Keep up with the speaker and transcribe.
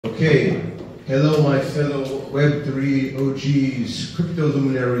Okay, hello my fellow Web3 OGs, crypto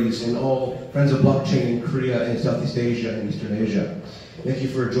luminaries, and all friends of blockchain in Korea and Southeast Asia and Eastern Asia. Thank you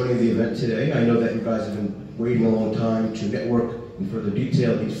for joining the event today. I know that you guys have been waiting a long time to network in further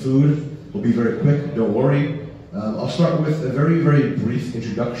detail, eat food. We'll be very quick, don't worry. I'll start with a very, very brief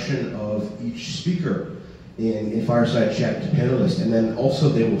introduction of each speaker in Fireside Chat to panelists, and then also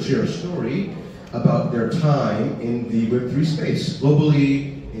they will share a story about their time in the Web3 space,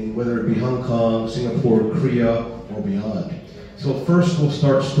 globally, in whether it be Hong Kong, Singapore, Korea, or beyond. So first we'll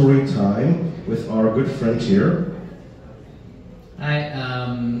start story time with our good friend here. Hi,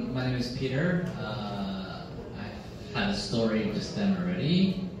 my name is Peter. I had a story just then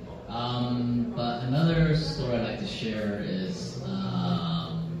already. But another story I'd like to share is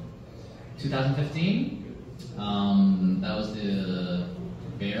 2015. That was the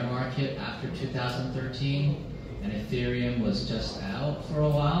bear market after 2013, and Ethereum was just out for a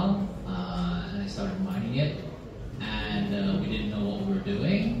while, and I started mining it, and we didn't know what we were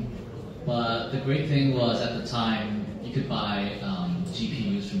doing. But the great thing was at the time you could buy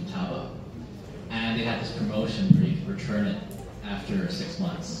GPUs from Taobao, and they had this promotion where you could return it after 6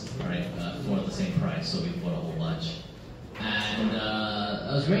 months, right, for the same price. So we bought a whole bunch, and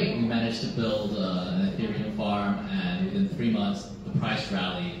that was great. We managed to build an Ethereum farm, and within 3 months the price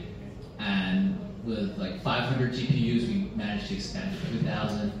rallied, and with like 500 GPUs we managed to expand to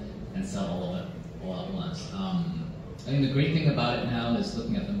 2,000 and sell all of it all at once. I think the great thing about it now is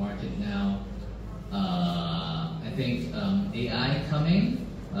looking at the market now. I think AI coming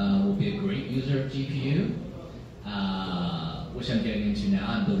will be a great user of GPU, which I'm getting into now.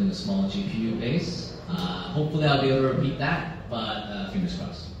 I'm building a small GPU base. Hopefully I'll be able to repeat that, but fingers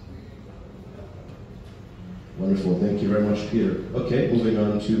crossed. Wonderful, thank you very much, Peter. Okay, moving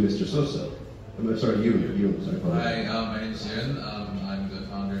on to Mr. Sosa. I'm sorry, you. Sorry. Hi, my name is Yun. I'm the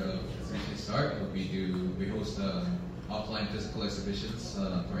founder of BCH Start. We host offline physical exhibitions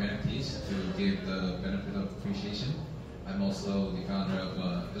for NFTs to give the benefit of appreciation. I'm also the founder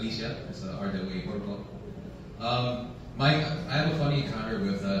of Alicia, it's an RWA protocol. I have a funny encounter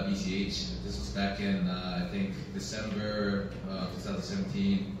with BCH. This was back in, I think, December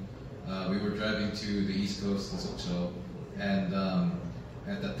 2017. We were driving to the East Coast, the Sokcho, and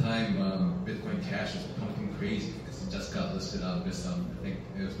at that time, Bitcoin Cash was pumping crazy because it just got listed on Bitstamp. I think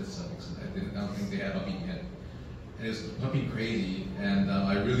it was Bitstamp. I don't think they had Upbeat yet. And it was pumping crazy, and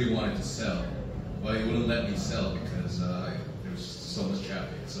I really wanted to sell, but it wouldn't let me sell because there was so much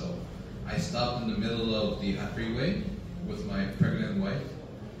traffic. So I stopped in the middle of the freeway with my pregnant wife,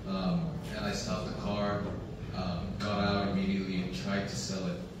 and I stopped the car, got out immediately, and tried to sell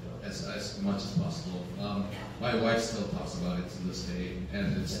it as much as possible. My wife still talks about it to this day,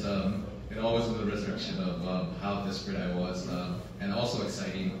 and it always was a resurrection of how desperate I was, and also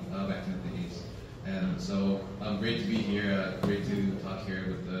exciting back in the days. And so great to be here, great to talk here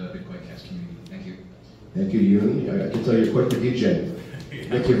with the Bitcoin Cash community. Thank you. Thank you, Yoon. I can tell you're quite the DJ.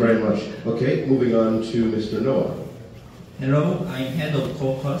 Thank you very much. Okay, moving on to Mr. Noah. Hello, I'm head of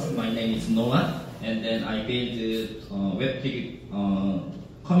Focus. My name is Noah, and then I build Web3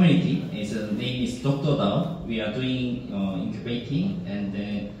 community. Its name is Dr. DAO. We are doing incubating, and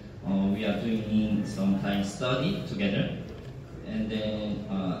then we are doing some time study together. And then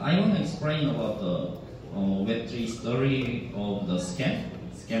I want to explain about the Web3 story of the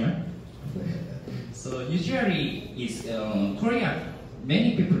scammer. So usually it's Korea.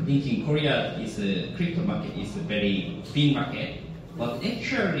 Many people thinking Korea is a crypto market is a very big market, but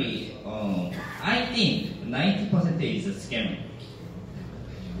actually I think 90% is a scammer.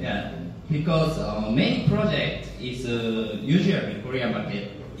 Yeah, because many projects is usually Korean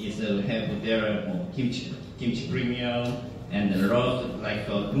market is have their kimchi premium and a lot like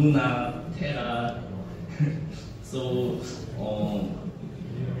Luna, Terra. so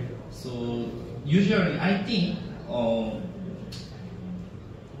usually I think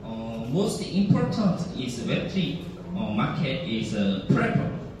most important is Web3 market is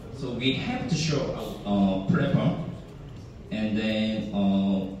platform. So we have to show our platform, and then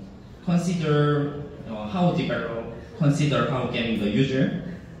consider how develop, consider how getting the user.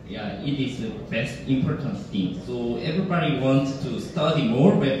 Yeah, it is the best important thing. So everybody wants to study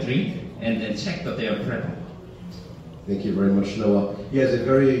more Web3 and then check their platform. Thank you very much, Noah. He has a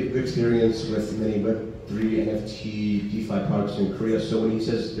very good experience with many Web3 NFT DeFi products in Korea, so when he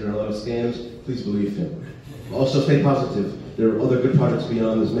says there are a lot of scams, please believe him. Also stay positive. There are other good products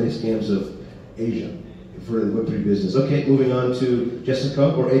beyond. There's many scams of Asia for the Web3 business. Okay, moving on to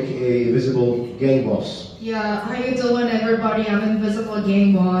Jessica, or aka Invisible Gang Boss. Yeah, how you doing everybody? I'm Invisible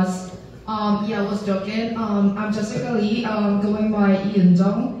Gang Boss. Yeah, I was joking. I'm Jessica Lee, going by Lee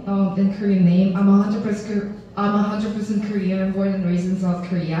Jung in Korean name. I'm 100% Korean, born and raised in South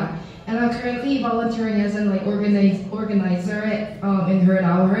Korea. And I'm currently volunteering as an organizer in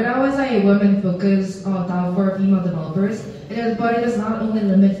HerdOut. HerdOut is a women-focused DAO for female developers. But it is not only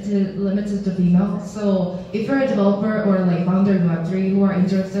limited to female. So if you're a developer or founder in Web3 who are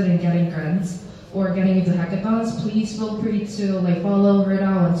interested in getting grants or getting into hackathons, please feel free to follow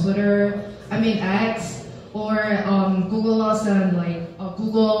HerdOut on Twitter, X, or Google us and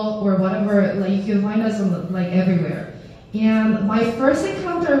Google or whatever. You can find us on everywhere. And my first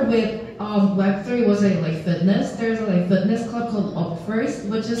encounter with Web3 was fitness. There's a fitness club called Up First,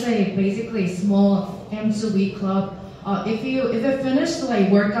 which is basically a small M2E club. If you finish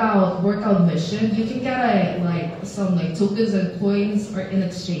workout mission, you can get some tokens and coins or in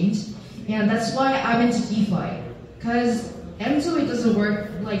exchange. And that's why I'm into DeFi, because M2E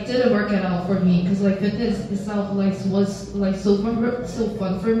didn't work at all for me, because fitness itself was so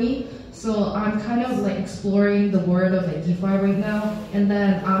fun for me. So I'm kind of exploring the world of DeFi right now. And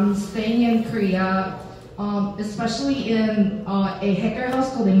then I'm staying in Korea, especially in a hacker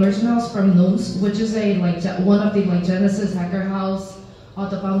house called Immersion House from Noons, which is one of the Genesis hacker house,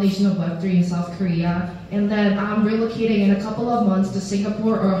 the foundation of Web3 in South Korea. And then I'm relocating in a couple of months to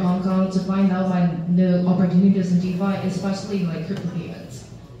Singapore or Hong Kong to find out my new opportunities in DeFi, especially crypto payments.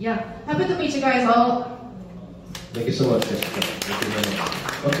 Yeah, happy to meet you guys all. Thank you so much, Jessica. Thank you very much.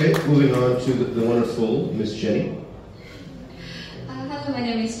 Okay, moving on to the wonderful Miss Jenny. Hello, my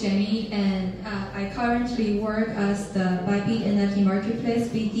name is Jenny, and I currently work as the Bybit NFT Marketplace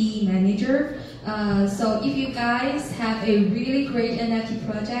BD manager. So if you guys have a really great NFT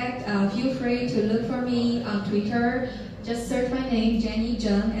project, feel free to look for me on Twitter. Just search my name, Jenny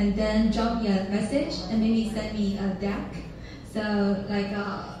Jung, and then drop me a message, and maybe send me a deck. So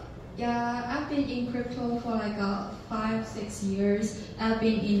yeah, I've been in crypto for 5-6 years. I've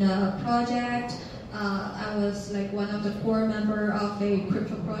been in a project. I was one of the core member of a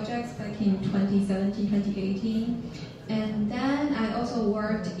crypto project back in 2017, 2018. And then I also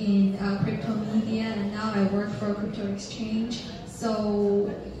worked in crypto media, and now I work for a crypto exchange. So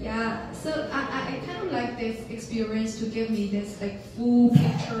yeah, so I kind of like this experience to give me this full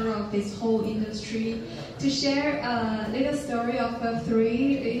picture of this whole industry. To share a little story of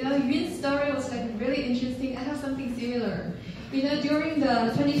Web3, Yun's story was really interesting. I have something similar. During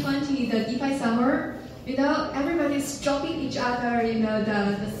the 2020, the DeFi summer, everybody's dropping each other,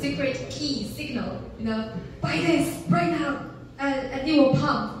 the secret key signal, buy this right now, and it will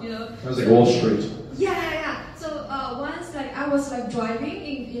pump, That was Wall Street. Yeah. So once I was like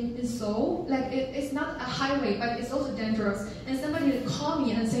driving in Seoul, like it's not a highway, but it's also dangerous. And somebody would call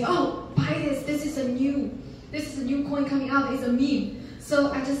me and say, "Oh, buy this! This is a new coin coming out. It's a meme."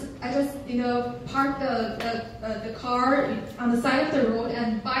 So I just park the car on the side of the road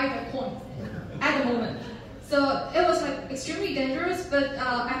and buy the coin at the moment. So it was like extremely dangerous, but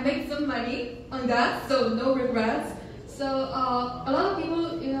I made some money on that, so no regrets. So a lot of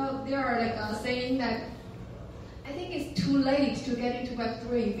people, they are like saying that I think it's too late to get into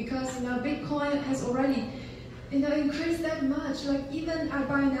Web3 because Bitcoin has already increased that much. Like even I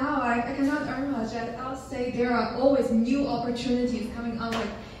buy now, I cannot earn much. I'll say there are always new opportunities coming out like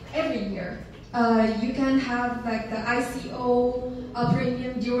every year. You can have like the ICO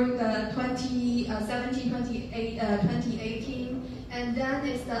premium during the 2017, 2018, and then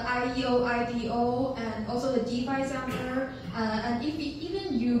it's the IEO, IDO, and also the DeFi summer. And if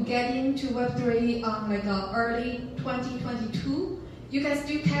even you get into Web3 like early 2022, you can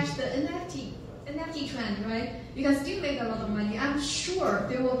still catch the NFT trend, right? You can still make a lot of money. I'm sure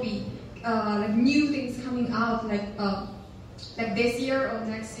there will be like new things coming out like this year or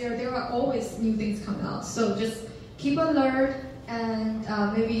next year. There are always new things coming out. So just keep alert and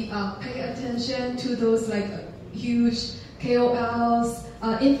maybe pay attention to those like huge KOLs,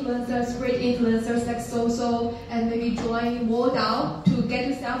 influencers, great influencers like Soso, and maybe join WoDAO to get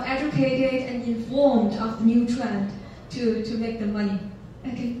yourself educated and informed of the new trend to make the money.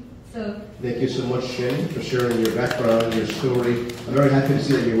 Okay. So thank you so much, Shin, for sharing your background, your story. I'm very happy to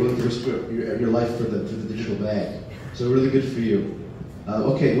see that you're willing to risk your life for the digital bag. So really good for you.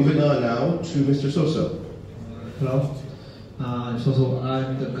 Okay, moving on now to Mr. Soso. Hello, I'm Soso.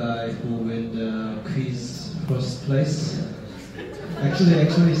 I'm the guy who win the quiz first place. Actually,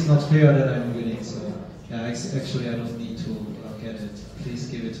 it's not fair that I'm winning. So yeah, actually, I don't need to get it. Please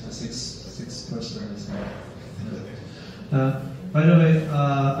give it to the sixth person as well. By the way,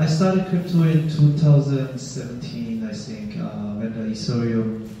 I started crypto in 2017, I think, when the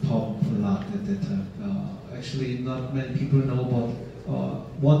Ethereum popped a lot at that time. Actually, not many people know about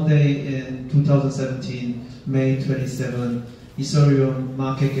one day in 2017, May 27, Ethereum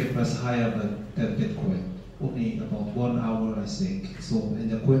market cap was higher than Bitcoin. Only about 1 hour, I think. So in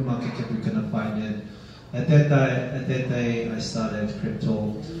the coin market cap, you cannot find it. At that day, I started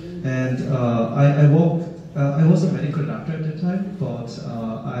crypto, and I was a medical doctor at the time, but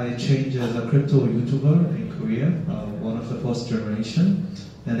I changed as a crypto YouTuber in Korea, one of the first generation.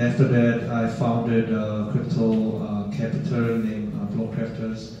 And after that, I founded a crypto capital named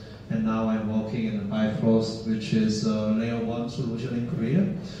Blockcrafters, and now I'm working in the Bifrost, which is a layer 1 solution in Korea.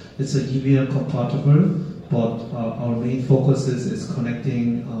 It's a EVM compatible, but our main focus is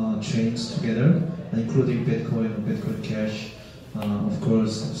connecting chains together, including Bitcoin and Bitcoin Cash, of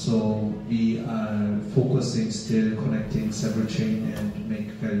course. So we are focusing still connecting several chains and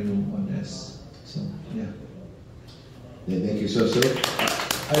make value on this. So yeah. Thank you, So.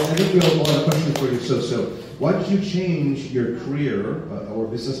 I think we all have a question for you, So. Why did you change your career or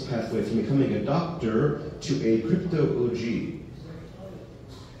business pathway from becoming a doctor to a crypto OG?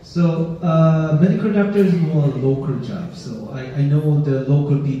 So medical doctor is more local job. So I know the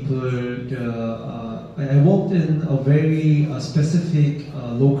local people. I worked in a very specific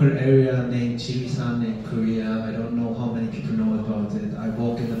local area named Jirisan in Korea. I don't know how many people know about it. I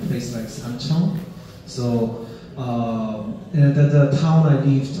work in a place like Sancheong. So the town I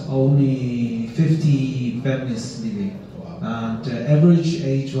lived, only 50 families living. Wow. And the average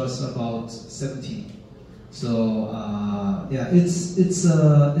age was about 70. So it's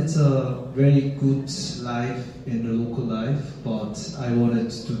a very good life in the local life, but I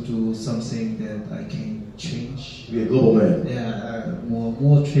wanted to do something that I can change. Be a global man. Yeah,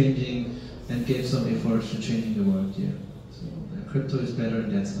 more changing and give some effort to changing the world. Yeah, so crypto is better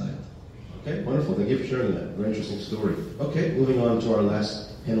on that side. Okay, wonderful. Thank you for sharing that. Very interesting story. Okay, moving on to our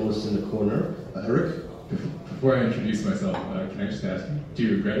last panelist in the corner, Eric. Before I introduce myself, can I just ask you, do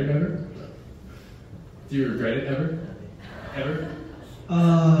you regret it ever? Do you regret it ever? Ever?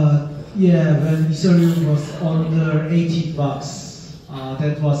 Yeah, when Ethereum was under $80,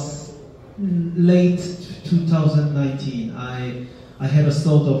 that was late 2019. I had a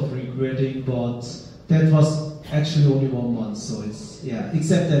sort of regretting, but that was actually only 1 month, so it's, yeah,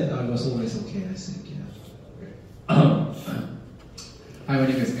 except that I was always okay, I think, yeah. Hi, my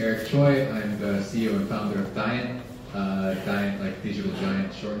name is Eric Choi. I'm the CEO and founder of Diant. Diant, like digital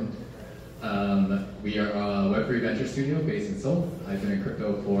giant shortened. We are a Web3 venture studio based in Seoul. I've been in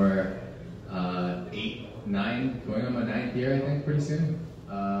crypto for 8, 9, going on my 9th year, I think, pretty soon.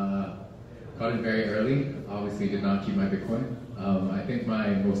 Got in very early. Obviously did not keep my Bitcoin. I think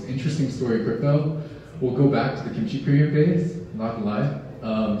my most interesting story of crypto will go back to the kimchi premium days, not gonna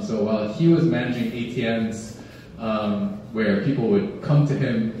lie. So while he was managing ATMs where people would come to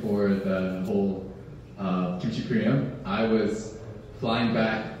him for the whole kimchi premium, I was flying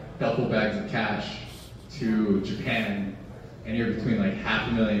back duffel bags of cash to Japan, anywhere between like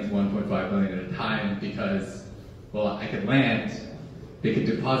 $500,000 to $1.5 million at a time, because, well, I could land, they could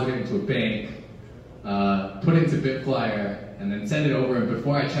deposit it into a bank, put it into BitFlyer, and then send it over, and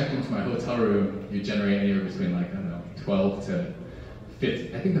before I checked into my hotel room, you generate anywhere between like, I don't know, 12 to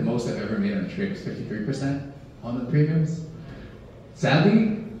 50. I think the most I've ever made on a trade was 53% on the premiums.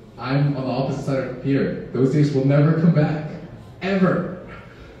 Sadly, I'm on the opposite side of the computer. Those days will never come back, ever.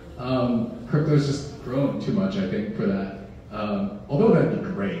 Crypto's just grown too much, I think, for that. Although that'd be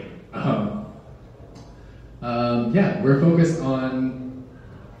great. Yeah, we're focused on,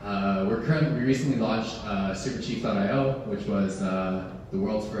 we recently launched superchief.io, which was the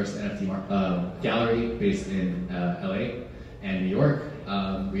world's first NFT gallery based in LA and New York.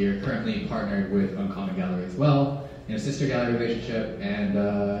 We are currently partnered with Uncommon Gallery as well, in a sister gallery relationship, and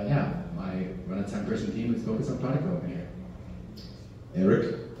yeah, I run a 10-person team that's focused on product development here.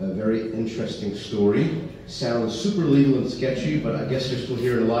 Eric, a very interesting story. Sounds super legal and sketchy, but I guess you're still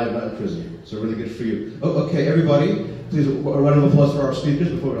here and alive, not in prison. So really good for you. Oh, okay, everybody, please a round of applause for our speakers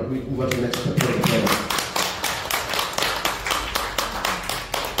before we move on to the next part of the panel.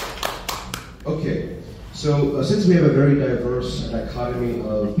 Okay, so since we have a very diverse dichotomy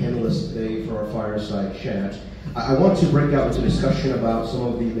of panelists today for our fireside chat, I want to break out into discussion about some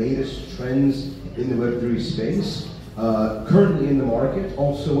of the latest trends in the Web3 space. Currently in the market,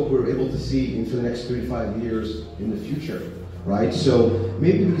 also what we're able to see into the next 3 to 5 years in the future, right? So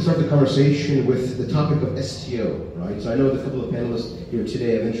maybe we can start the conversation with the topic of STO, right? So I know that a couple of panelists here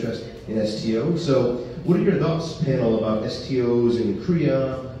today have interest in STO. So what are your thoughts, panel, about STOs in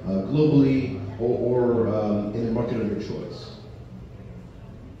Korea, globally, or in the market of your choice?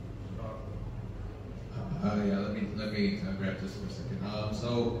 Yeah, let me grab this for a second.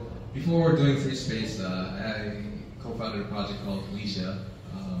 So before doing free space, co-founded a project called Alicia.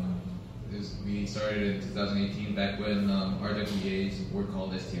 We started in 2018, back when RWAs were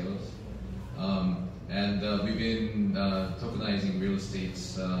called STOs. And we've been tokenizing real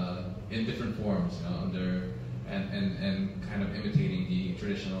estates in different forms, and kind of imitating the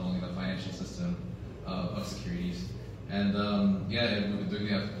traditional financial system of securities. And yeah, we've been doing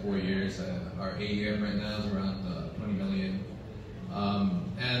that for 4 years. Our AUM right now is around 20 million.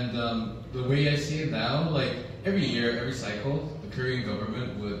 The way I see it now, like every year, every cycle, the Korean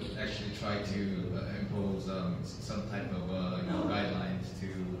government would actually try to impose some type of guidelines to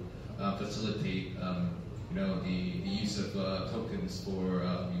facilitate the use of tokens for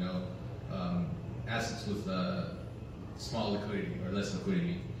assets with small liquidity or less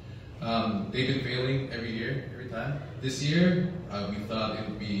liquidity. They've been failing every year, every time. This year, we thought it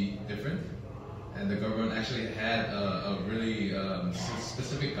would be different, and the government actually had a really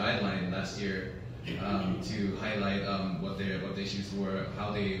specific guideline last year to highlight what the issues were,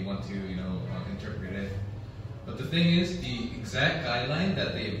 how they want to interpret it. But the thing is, the exact guideline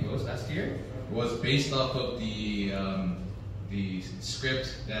that they imposed last year was based off of the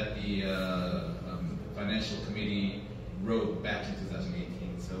script that the financial committee wrote back in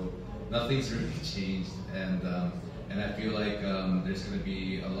 2018. So nothing's really changed, and I feel like there's going to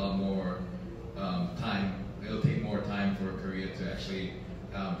be a lot more time. It'll take more time for Korea to actually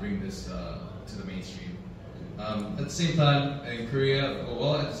bring this to the mainstream. At the same time, in Korea,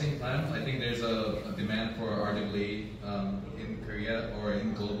 I think there's a demand for RWA in Korea or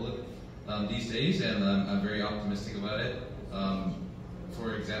in global these days, and I'm very optimistic about it.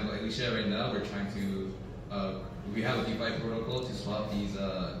 For example, Alicia, right now we're trying to we have a DeFi protocol to swap these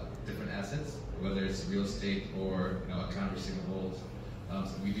different assets, whether it's real estate or account receivables.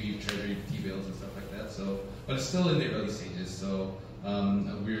 So we do treasury T-bills and stuff like that. So, but it's still in the early stages. So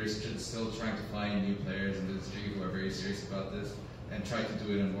we're still trying to find new players in the industry who are very serious about this and try to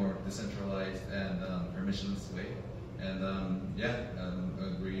do it in a more decentralized and permissionless way. And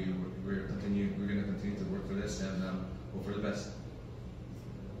we're going to continue to work for this and hope for the best.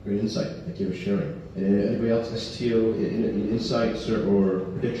 Great insight. Thank you for sharing. And anybody else, STO, insights or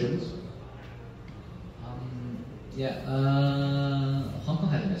predictions? Hong Kong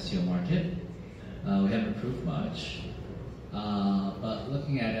has an STO market. We haven't improved much. But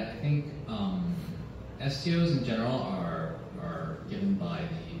looking at it, I think STOs in general are given by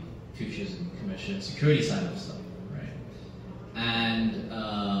the Futures and Commission security side of stuff, right? And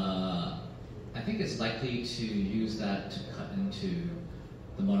I think it's likely to use that to cut into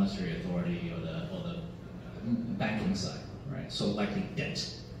the monetary authority or the banking side, right? So likely debt,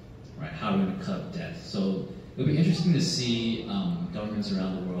 right? How are we going to cut debt? So it'll be interesting to see governments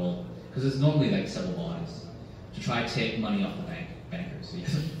around the world, because there's normally like several bodies, to try to take money off the bankers. So you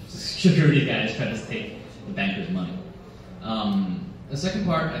have the security guys try to take the bankers' money. The second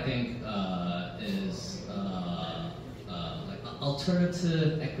part, I think, is like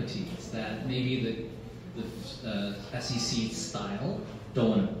alternative equities that maybe the SEC style don't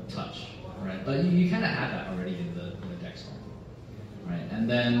want to touch, right? But you kind of have that already in the DEX market, right? And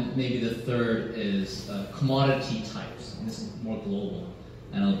then maybe the third is commodity types. And this is more global,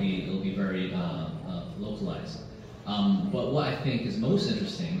 and it'll be very localized. But what I think is most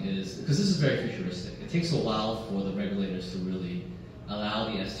interesting is, because this is very futuristic, it takes a while for the regulators to really allow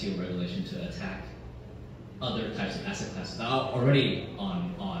the STO regulation to attack other types of asset classes that are already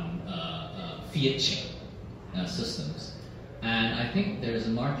on fiat chain systems. And I think there's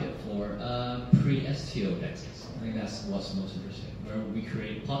a market for pre-STO DEXs. I think that's what's most interesting, where we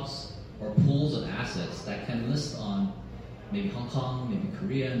create pots or pools of assets that can list on maybe Hong Kong, maybe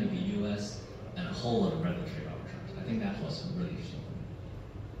Korea, maybe US, and a whole lot of regulatory arbitrage. I think that's what's really interesting.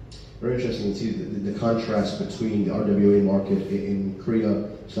 Very interesting to see the contrast between the RWA market in Korea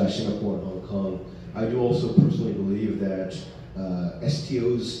 / Singapore and Hong Kong. I do also personally believe that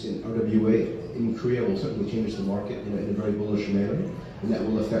STOs in RWA in Korea will certainly change the market in a very bullish manner, and that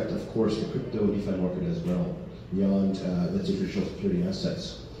will affect, of course, the crypto DeFi market as well, beyond let's say traditional security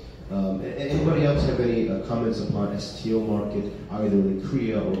assets. Anybody else have any comments upon STO market either in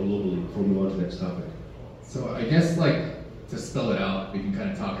Korea or globally before we move on to the next topic? So I guess to spell it out, we can kind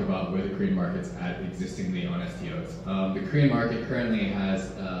of talk about where the Korean market's at existingly on STOs. The Korean market currently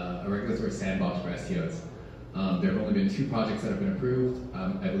has a regulatory sandbox for STOs. There have only been 2 projects that have been approved.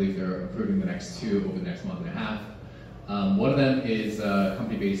 I believe they're approving the next 2 over the next month and a half. One of them is a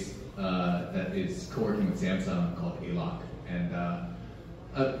company based that is co-working with Samsung called ALOC.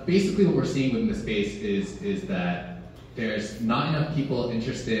 And basically what we're seeing within the space is that there's not enough people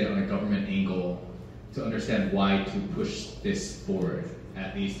interested on a government angle to understand why to push this forward.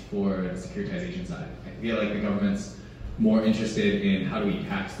 at least for the securitization side. I feel like the government's more interested in how do we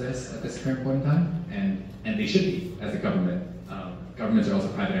tax this at this current point in time, and they should be as a government. Governments are also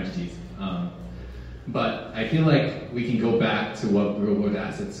private entities. But I feel like we can go back to what real-world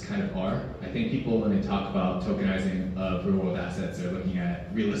assets kind of are. I think people, when they talk about tokenizing of real-world assets, are looking at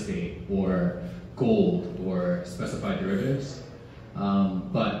real estate or gold or specified derivatives.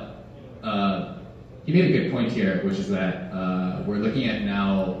 But he made a good point here, which is that we're looking at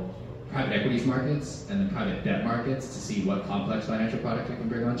now private equities markets and then private debt markets to see what complex financial product we can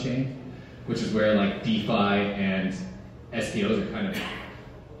bring on chain, which is where like DeFi and STOs are kind of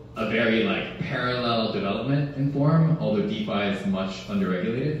a very like parallel development in form, although DeFi is much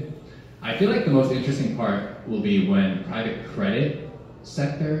underregulated. I feel like the most interesting part will be when private credit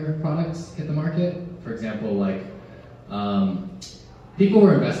sector products hit the market. For example, like people who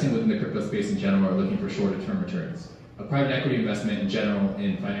are investing within the crypto space in general are looking for shorter term returns. A private equity investment in general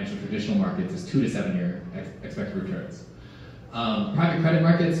in financial traditional markets is 2 to 7 year expected returns. Private credit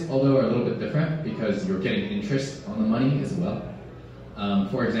markets, although, are a little bit different because you're getting interest on the money as well.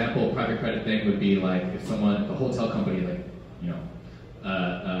 For example, a private credit thing would be like if someone, a hotel company like,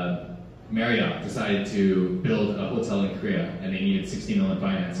 Marriott decided to build a hotel in Korea and they needed 60 million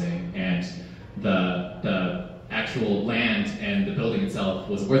financing, and the actual land and the building itself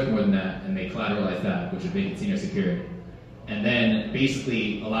was worth more than that, and they collateralized that, which would make it senior secured. And then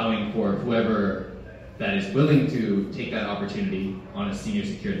basically allowing for whoever that is willing to take that opportunity on a senior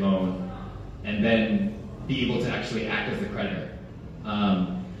secured loan and then be able to actually act as the creditor.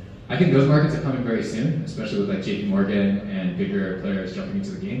 I think those markets are coming very soon, especially with like JP Morgan and bigger players jumping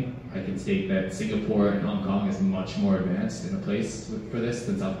into the game. I can state that Singapore and Hong Kong is much more advanced in a place for this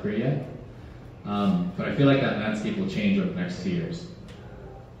than South Korea. But I feel like that landscape will change over the next 2 years.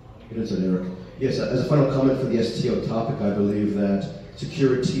 Good insight, Eric. Yes, as a final comment for the STO topic, I believe that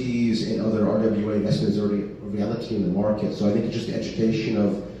securities and other RWA investments are already a reality in the market. So I think it's just the education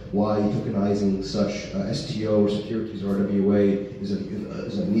of why tokenizing such STO or securities or RWA is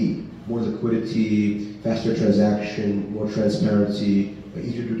a need. More liquidity, faster transaction, more transparency,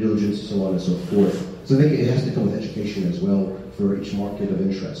 easier due diligence, and so on and so forth. So I think it has to come with education as well for each market of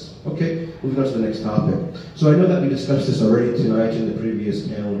interest. Okay, moving on to the next topic. So I know that we discussed this already tonight in the previous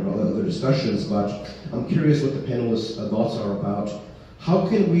panel and other discussions, but I'm curious what the panelists' thoughts are about how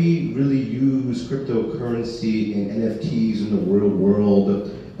can we really use cryptocurrency and NFTs in the real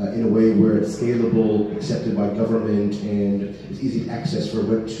world in a way where it's scalable, accepted by government, and is easy to access for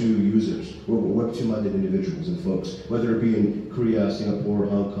Web2 users, or Web2-minded individuals and folks, whether it be in Korea, Singapore,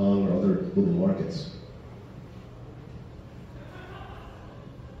 Hong Kong, or other global markets?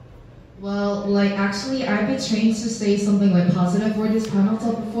 Well, like actually, I've been trained to say something like positive for this panel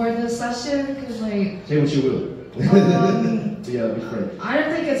talk before this session, because like say what you will. Yeah, be frank. I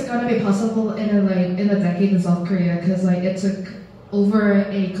don't think it's gonna be possible in a decade in South Korea, because like it took over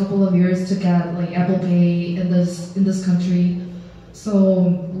a couple of years to get like Apple Pay in this country. So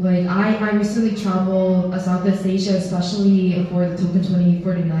like I recently traveled Southeast Asia, especially for the Token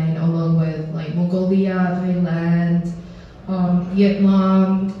 2049, along with like Mongolia, Thailand,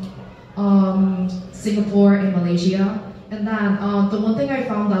 Vietnam, Singapore, and Malaysia. And then the one thing I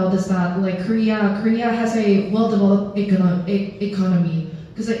found out is that like Korea has a well-developed economy,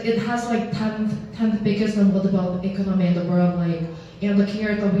 because it has like 10th biggest and well-developed economy in the world. Like, and the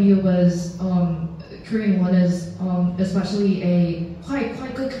KRW was Korean won is especially a quite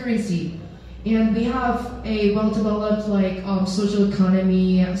good currency. And we have a well-developed like social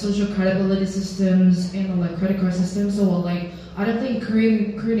economy, social credibility systems, and like credit card systems. So like I don't think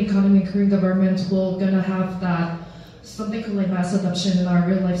Korean economy, Korean government will gonna have that something called like mass adoption in our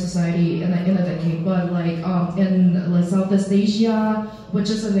real life society in a decade. But like in like Southeast Asia,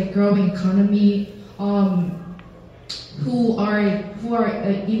 which is a like growing economy, who are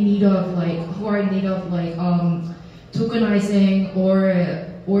in need of tokenizing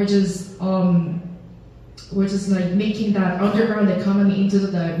or just like making that underground economy into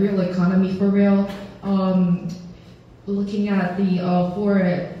the real economy for real. Looking at the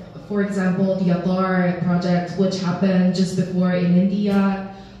for example, the Aadhaar project, which happened just before in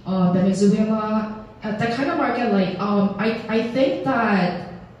India, Venezuela, that kind of market. Like I think that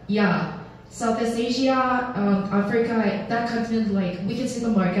Southeast Asia, Africa, that continent, like we can see the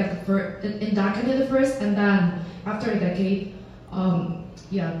market in that continent first, and then after a decade,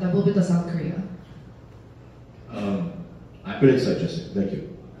 that will be the South Korea. Good insight, Jesse. Thank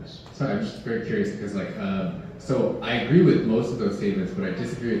you. Yes. Sorry, I'm just very curious because so I agree with most of those statements, but I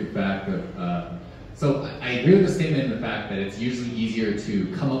disagree with the fact that, so I agree with the statement in the fact that it's usually easier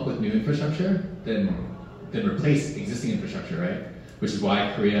to come up with new infrastructure than replace existing infrastructure, right? which is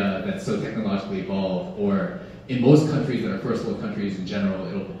why Korea, that's so technologically evolved, or in most countries that are first world countries in general,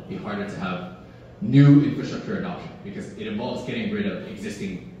 it'll be harder to have new infrastructure adoption because it involves getting rid of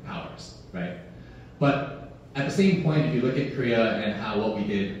existing powers, right? But at the same point, if you look at Korea and what we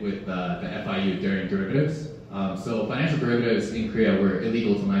did with the FIU during derivatives, so financial derivatives in Korea were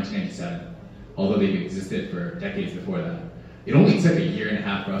illegal till 1997, although they've existed for decades before that. It only took a year and a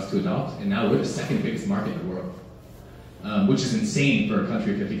half for us to adopt, and now we're the second biggest market in the world, which is insane for a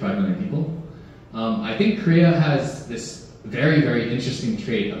country of 55 million people. I think Korea has this very, very interesting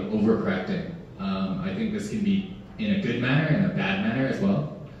trait of overcorrecting. I think this can be in a good manner and a bad manner as well.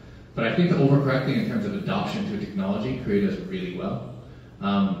 But I think the overcorrecting in terms of adoption to a technology, Korea does really well.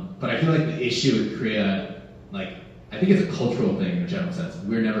 But I feel like the issue with Korea, I think it's a cultural thing in a general sense.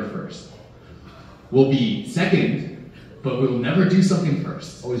 We're never first. We'll be second, but we'll never do something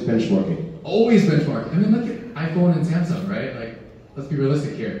first. Always benchmarking. Always benchmarking. I mean, look at iPhone and Samsung, right? Let's be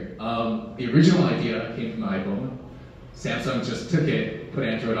realistic here. The original idea came from the iPhone. Samsung just took it, put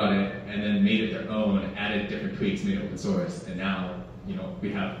Android on it, and then made it their own, added different tweaks, made it open source, and now, we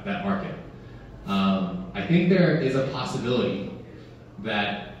have that market. I think there is a possibility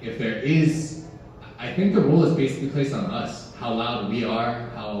that if there is, I think the role is basically placed on us, how loud we are,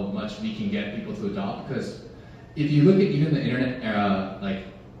 how much we can get people to adopt, because if you look at even the internet era,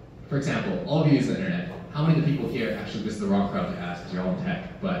 for example, all of you use the internet. How many of the people here, actually this is the wrong crowd to ask because you're all in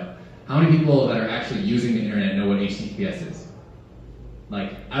tech, but how many people that are actually using the internet know what HTTPS is?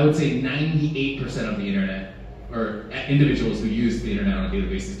 I would say 98% of the internet, or individuals who use the internet on a daily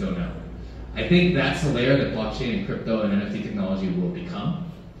basis don't know. I think that's the layer that blockchain and crypto and NFT technology will become.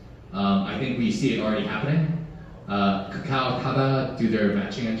 I think we see it already happening. Kakao, Tada do their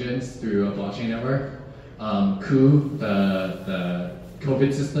matching engines through a blockchain network. Ku, the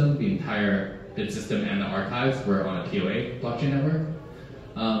COVID system, the entire bid system and the archives were on a POA blockchain network.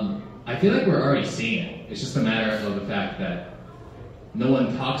 I feel like we're already seeing it. It's just a matter of the fact that no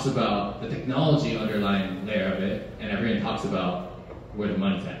one talks about the technology underlying layer of it, and everyone talks about where the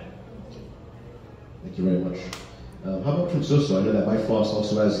money's at. Thank you very much. How about from Soso? I know that Bifrost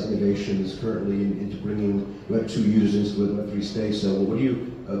also has innovations currently into bringing Web2 users into the Web3 space. So what do you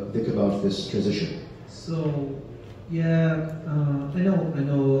think about this transition? So, yeah, I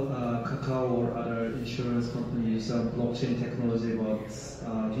know Kakao or other insurance companies use blockchain technology, but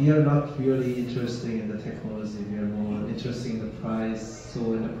we are not really interested in the technology. We are more interested in the price. So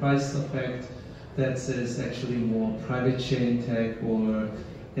in the price effect, that is actually more private chain tech, or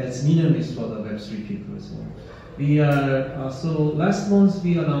that's meaningless for the Web3 people as well. We are, so last month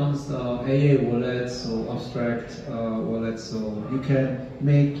we announced AA wallet, so abstract wallet, so you can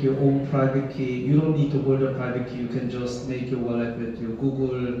make your own private key. You don't need to hold a private key, you can just make your wallet with your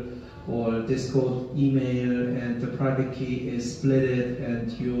Google or Discord email, and the private key is splitted,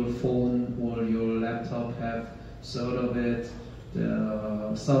 and your phone or your laptop have sort of it.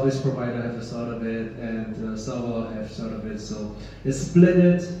 The service provider has a sort of it, and the server has sort of it. So it's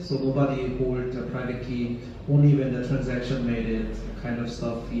split, so nobody holds a private key, only when the transaction made it, kind of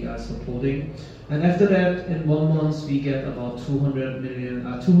stuff we are supporting. And after that, in 1 month, we get about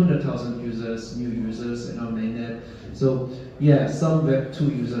 200,000 users, new users in our mainnet. So yeah, some Web2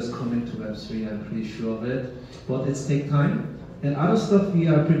 users coming to Web3, I'm pretty sure of it, but it's take time. And other stuff we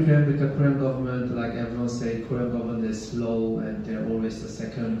are preparing with the Korean government, like everyone said, Korean government is slow and they're always the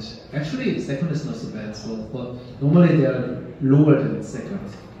second. Actually, second is not so bad, so, but normally they are lower than second.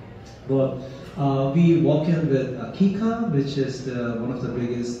 But we work in with Kika, which is one of the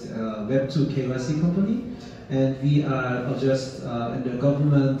biggest Web2 KYC company, and we are just in the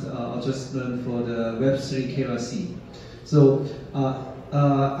government adjustment for the Web3 KYC. So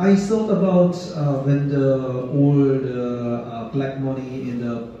I thought about when all the black money in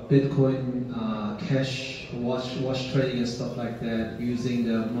the Bitcoin cash wash trading and stuff like that, using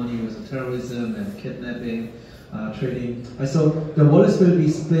the money with terrorism and kidnapping, trading. I thought the wallets will be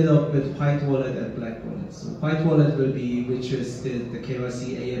split up with white wallet and black wallet. So white wallet will be, which is the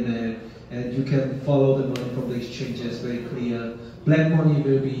KYC AML, and you can follow the money from the exchanges very clear. Black money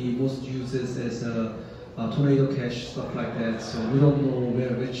will be most uses as a tornado cash, stuff like that. So we don't know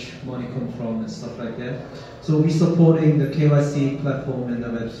where which money come from and stuff like that. So we're supporting the KYC platform in the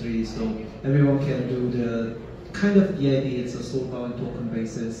Web3, so everyone can do the kind of the idea. It's a soulbound token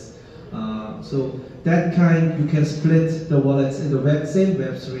basis. So that kind, you can split the wallets in the same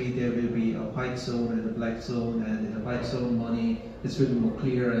Web3. There will be a white zone and a black zone, and in the white zone money is really more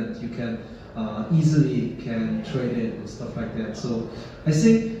clear, and you can easily can trade it and stuff like that. So I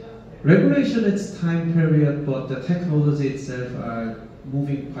think regulation, it's time period, but the technology itself are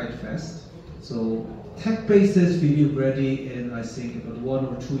moving quite fast. So tech base is really ready, and I think about 1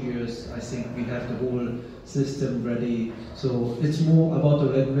 or 2 years, I think we have the whole system ready. So it's more about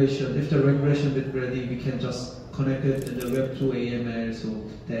the regulation. If the regulation is ready, we can just connect it in the Web2 AML. So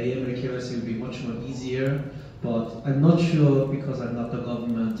the AML KYC will be much more easier. But I'm not sure, because I'm not the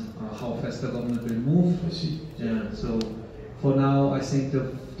government, how fast the government will move. I see. Yeah. So for now, I think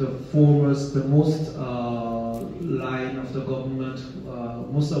the foremost, the most line of the government,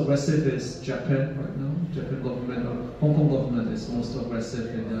 most aggressive is Japan right now. Japan government or Hong Kong government is most aggressive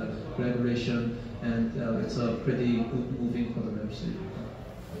in the regulation, and it's a pretty good moving for the website.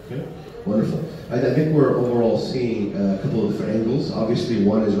 Okay, wonderful. I think we're overall seeing a couple of different angles. Obviously,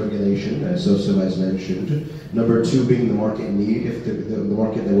 one is regulation, as Soso has mentioned. Number two being the market need. If the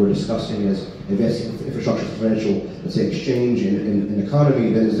market that we're discussing is investing in infrastructure for financial, let's say, exchange and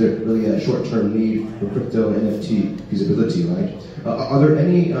economy, then is there really a short-term need for crypto and NFT feasibility, right? Are there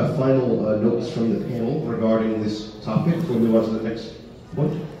any final notes from the panel regarding this topic before we move on to the next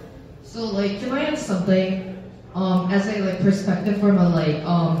point? So like, can I add something? As a perspective from a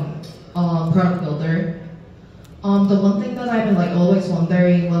product builder, the one thing that I've been always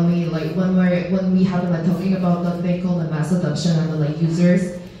wondering when we have been talking about the thing called the mass adoption and the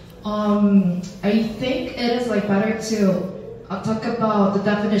users, I think it is better to talk about the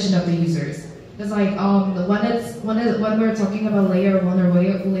definition of the users. Because when we're talking about layer 1 or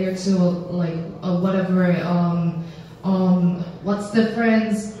layer 2, whatever. What's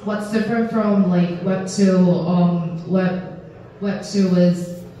different from Web 2? Web 2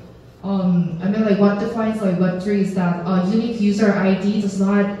 is what defines Web 3 is that unique user ID does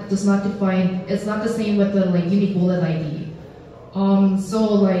not define. It's not the same with the unique wallet ID.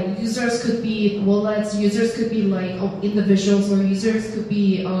 So users could be wallets, users could be individuals, or users could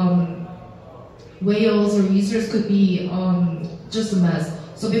be whales, or users could be just a mess.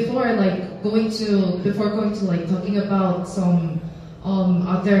 So before going to talking about some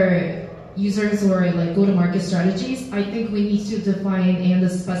other users or go-to-market strategies, I think we need to define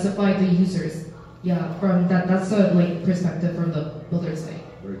and specify the users. Yeah, from that's the perspective from the builder side.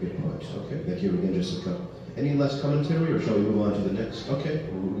 Very good point. Okay, thank you again, Jessica. Any last commentary, or shall we move on to the next? Okay,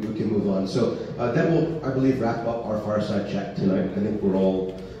 we can move on. So that will, I believe, wrap up our Fireside chat tonight. I think we're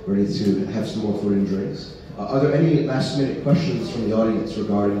all ready to have some more food and drinks. Are there any last-minute questions from the audience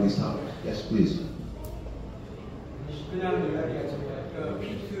regarding these topics? Yes, please. 그냥 이야기가 제가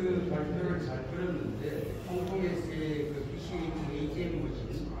피트 발표를 잘 들었는데 홍콩에서의 BCH ATM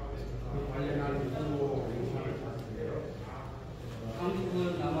머신 관련한 보도 영상을 봤는데요.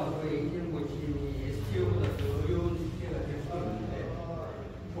 한국은 아마 그 ATM 머신이 STO보다 더 어려운 숙제가 될 수 있는데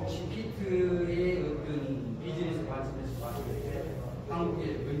혹시 피트의 어떤 비즈니스 관점에서 봤을 때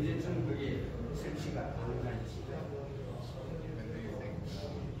한국에 언제쯤 그게 설치가 가능한지.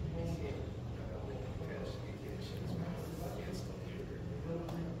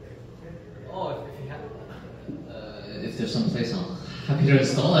 If there's some place, I'm happy to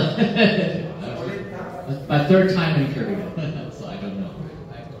install it. My third time in Korea, so I don't know.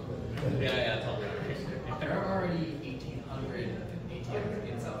 Yeah, totally. There are already 1,800 ATMs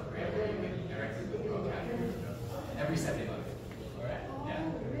in South Korea where you can directly withdraw cash every 70 bucks. All right?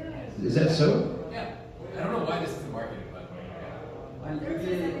 Yeah. Is that so? Yeah. I don't know why this isn't marketed, but yeah. 아니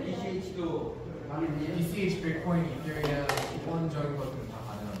그게 BCH도 가능해요? BCH, Bitcoin, Ethereum, 기본적인 것들은 다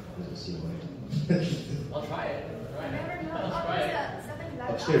가능합니다. Doesn't seem like I'll try it. I'll try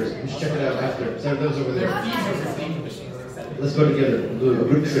it. upstairs. We should check it out after. Those over There there. are fees for receiving machines. Let's go together. We'll do a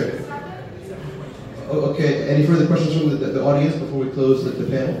group trip. Oh, okay. Any further questions from the audience before we close the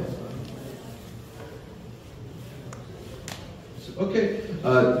panel? Okay.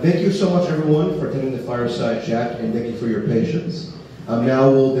 Thank you so much, everyone, for attending the Fireside Chat, and thank you for your patience. Now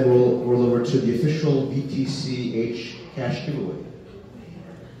we'll roll over to the official BTCH cash giveaway.